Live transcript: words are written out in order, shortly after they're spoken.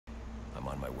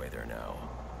way there now.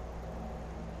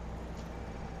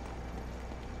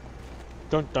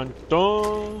 Dun dun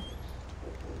dun!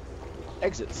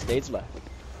 Exit stage left.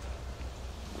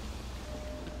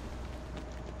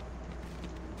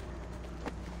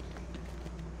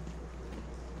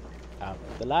 Out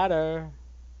the ladder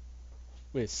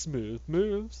with smooth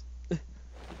moves.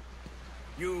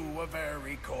 You are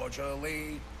very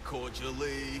cordially,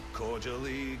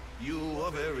 you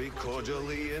are very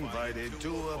cordially invited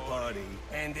to a party.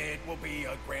 and it will be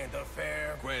a grand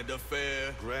affair. Grand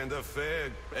affair,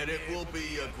 and it will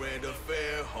be a grand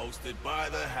affair hosted by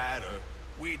the Hatter.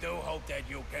 We do hope that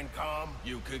you can come.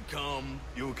 You can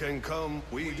come.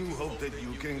 We do hope that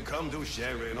you can come to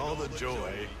share in all the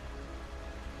joy.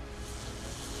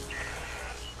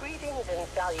 Greetings and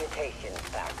salutations,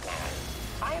 Batman.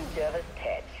 I'm Jervis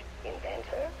Tetch,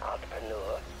 inventor,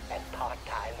 entrepreneur, and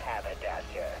part-time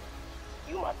haberdasher.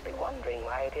 You must be wondering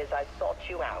why it is I sought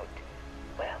you out.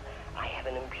 Well, I have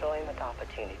an employment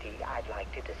opportunity I'd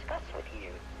like to discuss with you.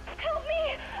 Help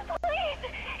me! Please!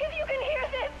 If you can hear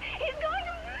this, he's going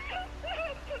to...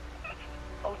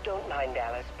 Oh, don't mind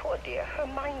Alice, poor dear. Her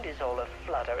mind is all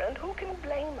aflutter, and who can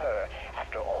blame her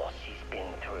after all she's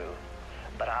been through?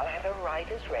 But I'll have her right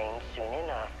as rain soon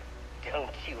enough.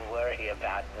 Don't you worry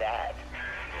about that.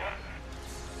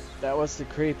 That was the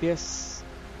creepiest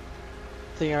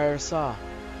thing I ever saw.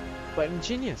 But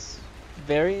ingenious.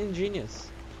 Very ingenious.